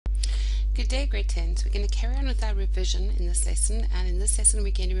Good day, grade 10s. We're going to carry on with our revision in this lesson, and in this lesson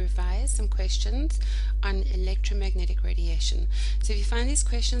we're going to revise some questions on electromagnetic radiation. So if you find these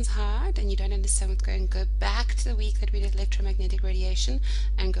questions hard and you don't understand what's going on, go back to the week that we did electromagnetic radiation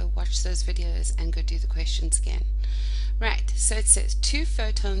and go watch those videos and go do the questions again. Right, so it says 2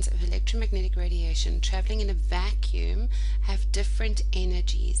 photons of electromagnetic radiation traveling in a vacuum have different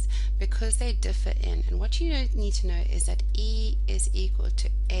energies because they differ in, and what you need to know is that E is equal to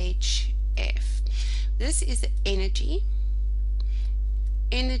HF. This is the energy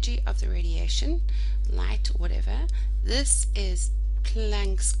of the radiation, light, whatever. This is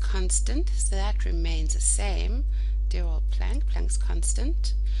Planck's constant, so that remains the same. Dear old Planck's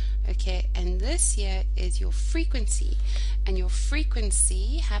constant. Okay, and this here is your frequency, and your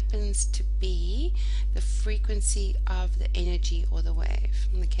frequency happens to be the frequency of the energy or the wave,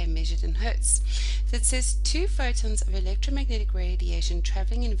 okay, measured in hertz. So it says 2 photons of electromagnetic radiation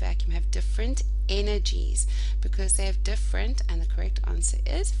traveling in a vacuum have different energies because they have different, and the correct answer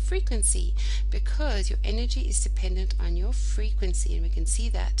is frequency, because your energy is dependent on your frequency, and we can see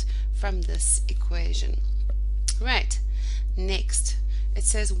that from this equation. Right, next. It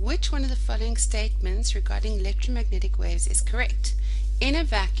says, which one of the following statements regarding electromagnetic waves is correct? In a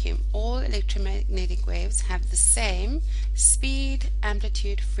vacuum, all electromagnetic waves have the same speed,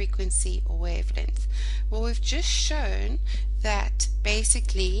 amplitude, frequency, or wavelength. Well, we've just shown that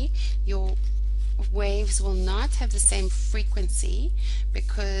basically your waves will not have the same frequency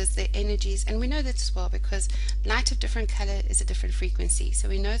because the energies, and we know that as well because light of different color is a different frequency, so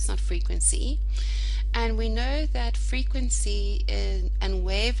we know it's not frequency. And we know that frequency and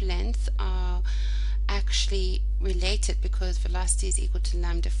wavelength are actually related because velocity is equal to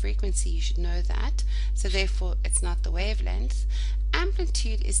lambda frequency. You should know that. So therefore it's not the wavelength.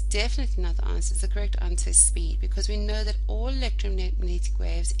 Amplitude is definitely not the answer. The correct answer is speed, because we know that all electromagnetic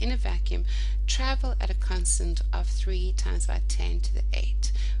waves in a vacuum travel at a constant of 3 times by 10 to the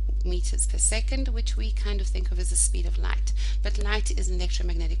 8 meters per second, which we kind of think of as the speed of light. But light is an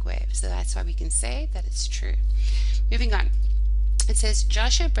electromagnetic wave, so that's why we can say that it's true. Moving on. It says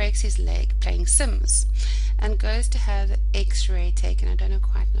Joshua breaks his leg playing Sims and goes to have the x-ray taken. I don't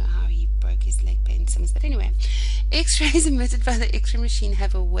quite know how he broke his leg playing Sims, but anyway. X-rays emitted by the x-ray machine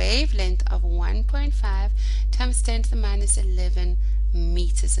have a wavelength of 1.5 times 10 to the minus 11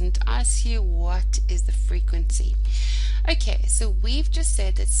 meters, and it asks you what is the frequency. Okay, so we've just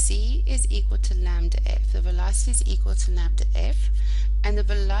said that C is equal to lambda f. The velocity is equal to lambda f, and the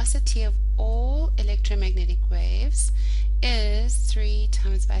velocity of all electromagnetic waves is 3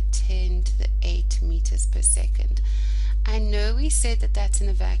 times by 10 to the 8 meters per second. I know we said that that's in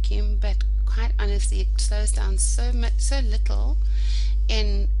a vacuum, but quite honestly it slows down so little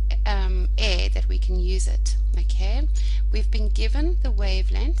in air that we can use it. Okay, we've been given the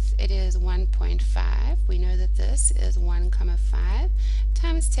wavelength. It is 1.5. We know that this is 1,5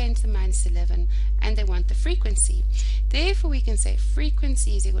 times 10 to the minus 11, and they want the frequency. Therefore we can say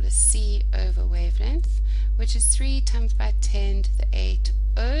frequency is equal to C over wavelength, which is 3 times by 10 to the 8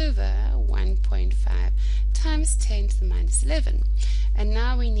 over 1.5 times 10 to the minus 11. And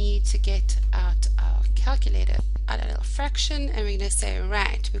now we need to get out our calculator, out our little fraction, and we're going to say,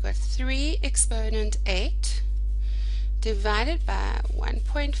 right, we've got 3 exponent 8 divided by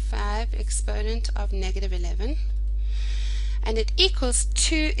 1.5 exponent of negative 11, and it equals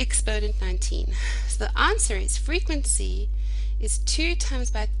 2 exponent 19. So the answer is frequency is 2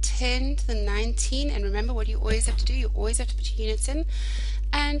 times by 10 to the 19, and remember what you always have to do, you always have to put your units in,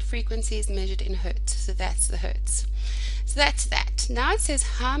 and frequency is measured in hertz, so that's the hertz. So that's that. Now it says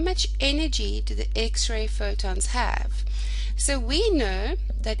how much energy do the X-ray photons have? So we know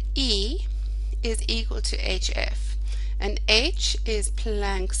that E is equal to HF, and H is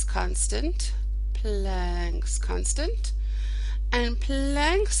Planck's constant, and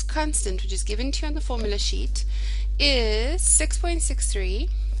Planck's constant, which is given to you on the formula sheet, is 6.63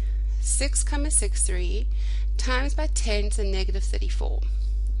 times by 10 to the negative 34.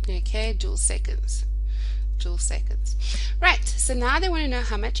 Okay, joule seconds. Right, so now they want to know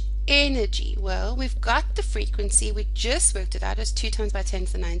how much energy. Well, we've got the frequency, we just worked it out as 2 times by 10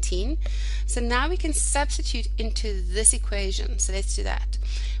 to the 19. So now we can substitute into this equation. So let's do that.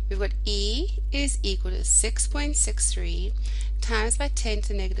 We've got E is equal to 6.63 times by 10 to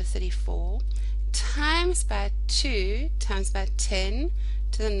the negative 34 times by 2 times by 10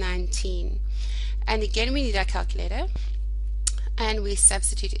 to the 19. And again we need our calculator, and we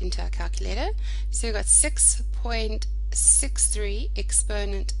substitute it into our calculator. So we've got 6.63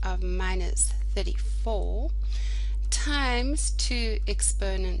 exponent of minus 34 times 2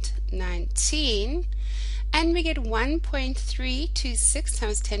 exponent 19, And we get 1.326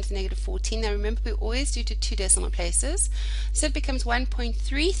 times 10 to the negative 14. Now remember, we always do to 2 decimal places. So it becomes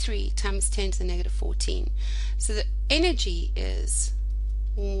 1.33 times 10 to the negative 14. So the energy is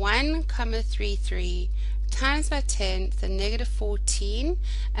 1.33 times by 10 to the negative 14.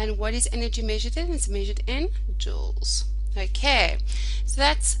 And what is energy measured in? It's measured in joules. Okay, so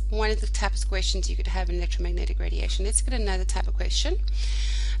that's one of the types of questions you could have in electromagnetic radiation. Let's get another type of question.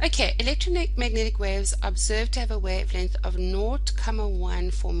 Okay, electromagnetic waves are observed to have a wavelength of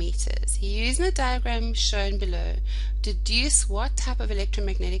 0.14 meters. Using the diagram shown below, deduce what type of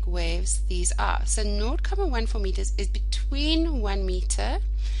electromagnetic waves these are. So 0.14 meters is between 1 meter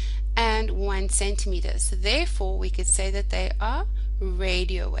and 1 centimeter. So therefore, we could say that they are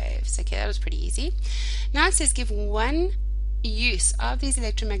radio waves. Okay, that was pretty easy. Now it says give one use of these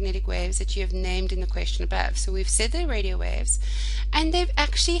electromagnetic waves that you have named in the question above. So we've said they're radio waves, and they've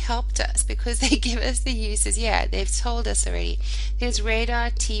actually helped us because they give us the uses. Yeah, they've told us already. There's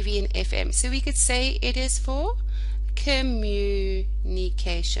radar, TV, and FM. So we could say it is for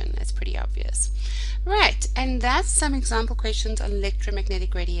communication. That's pretty obvious. Right, and that's some example questions on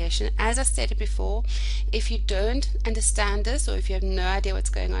electromagnetic radiation. As I stated before, if you don't understand this or if you have no idea what's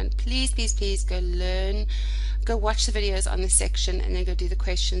going on, please go learn, go watch the videos on this section and then go do the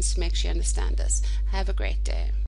questions to make sure you understand this. Have a great day.